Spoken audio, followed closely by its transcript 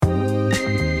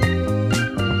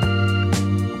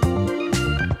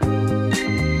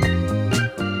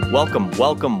Welcome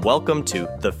to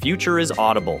The Future is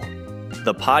Audible,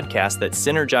 the podcast that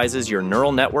synergizes your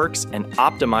neural networks and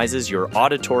optimizes your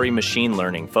auditory machine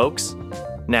learning, folks.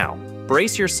 Now,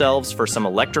 brace yourselves for some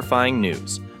electrifying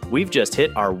news. We've just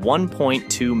hit our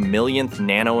 1.2 millionth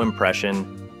nano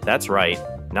impression. That's right,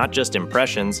 not just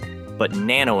impressions, but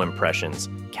nano impressions,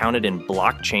 counted in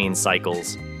blockchain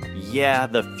cycles. Yeah,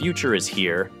 the future is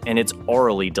here, and it's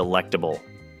orally delectable.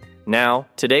 Now,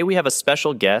 today we have a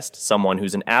special guest, someone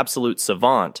who's an absolute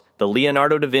savant, the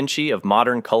Leonardo da Vinci of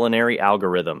modern culinary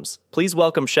algorithms. Please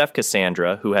welcome Chef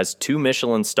Cassandra, who has 2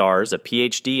 Michelin stars, a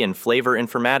PhD in flavor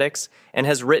informatics, and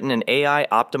has written an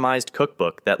AI-optimized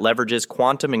cookbook that leverages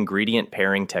quantum ingredient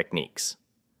pairing techniques.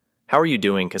 How are you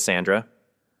doing, Cassandra?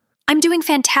 I'm doing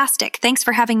fantastic. Thanks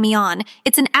for having me on.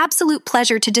 It's an absolute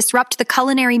pleasure to disrupt the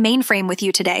culinary mainframe with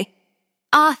you today.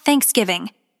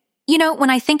 Thanksgiving. You know, when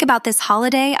I think about this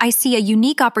holiday, I see a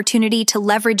unique opportunity to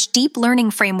leverage deep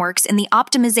learning frameworks in the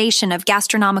optimization of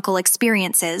gastronomical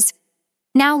experiences.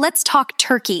 Now let's talk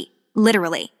turkey,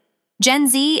 literally. Gen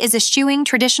Z is eschewing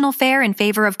traditional fare in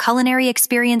favor of culinary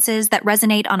experiences that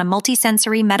resonate on a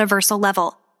multisensory metaversal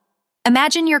level.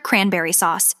 Imagine your cranberry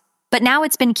sauce, but now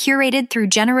it's been curated through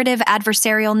generative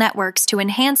adversarial networks to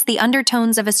enhance the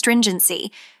undertones of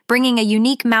astringency, bringing a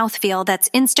unique mouthfeel that's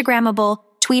Instagrammable,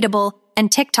 tweetable, and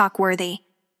TikTok-worthy.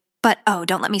 But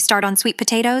don't let me start on sweet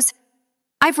potatoes.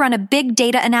 I've run a big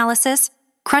data analysis,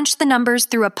 crunched the numbers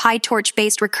through a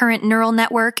PyTorch-based recurrent neural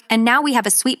network, and now we have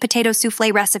a sweet potato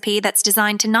soufflé recipe that's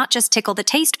designed to not just tickle the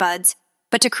taste buds,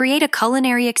 but to create a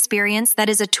culinary experience that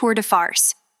is a tour de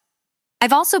farce.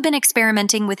 I've also been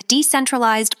experimenting with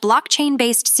decentralized,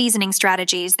 blockchain-based seasoning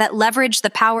strategies that leverage the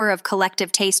power of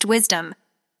collective taste wisdom.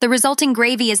 The resulting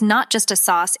gravy is not just a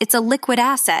sauce, it's a liquid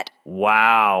asset.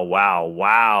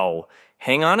 Wow.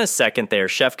 Hang on a second there,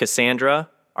 Chef Cassandra.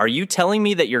 Are you telling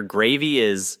me that your gravy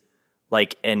is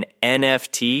like an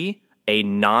NFT, a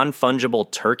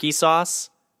non-fungible turkey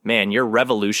sauce? Man, you're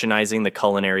revolutionizing the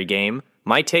culinary game.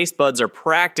 My taste buds are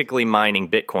practically mining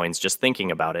bitcoins just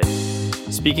thinking about it.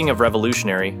 Speaking of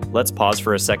revolutionary, let's pause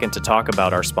for a second to talk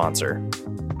about our sponsor.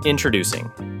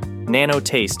 Introducing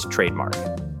NanoTaste Trademark.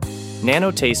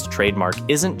 NanoTaste Trademark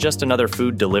isn't just another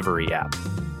food delivery app.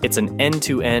 It's an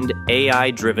end-to-end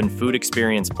AI-driven food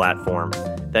experience platform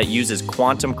that uses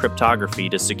quantum cryptography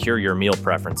to secure your meal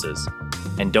preferences.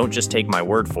 And don't just take my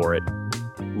word for it.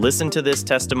 Listen to this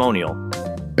testimonial.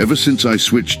 Ever since I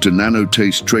switched to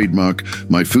NanoTaste Trademark,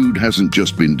 my food hasn't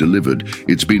just been delivered,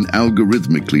 it's been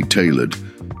algorithmically tailored.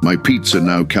 My pizza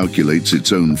now calculates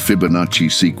its own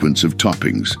Fibonacci sequence of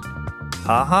toppings.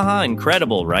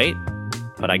 Incredible, right?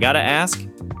 But I gotta ask,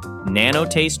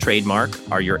 NanoTaste Trademark,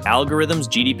 are your algorithms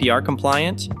GDPR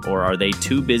compliant, or are they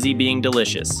too busy being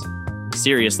delicious?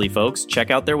 Seriously, folks, check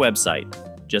out their website.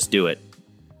 Just do it.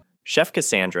 Chef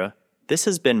Cassandra, this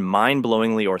has been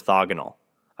mind-blowingly orthogonal.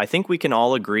 I think we can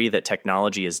all agree that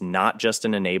technology is not just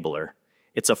an enabler.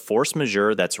 It's a force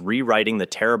majeure that's rewriting the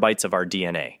terabytes of our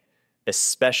DNA,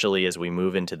 especially as we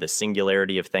move into the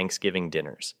singularity of Thanksgiving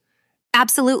dinners.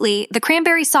 Absolutely. The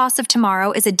cranberry sauce of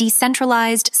tomorrow is a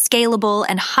decentralized, scalable,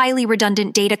 and highly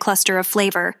redundant data cluster of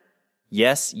flavor.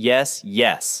 Yes.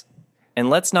 And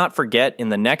let's not forget, in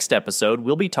the next episode,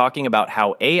 we'll be talking about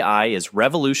how AI is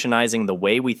revolutionizing the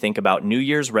way we think about New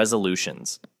Year's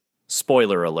resolutions.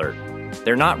 Spoiler alert.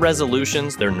 They're not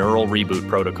resolutions, they're neural reboot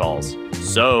protocols.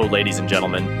 So, ladies and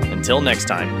gentlemen, until next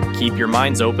time, keep your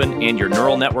minds open and your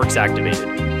neural networks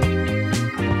activated.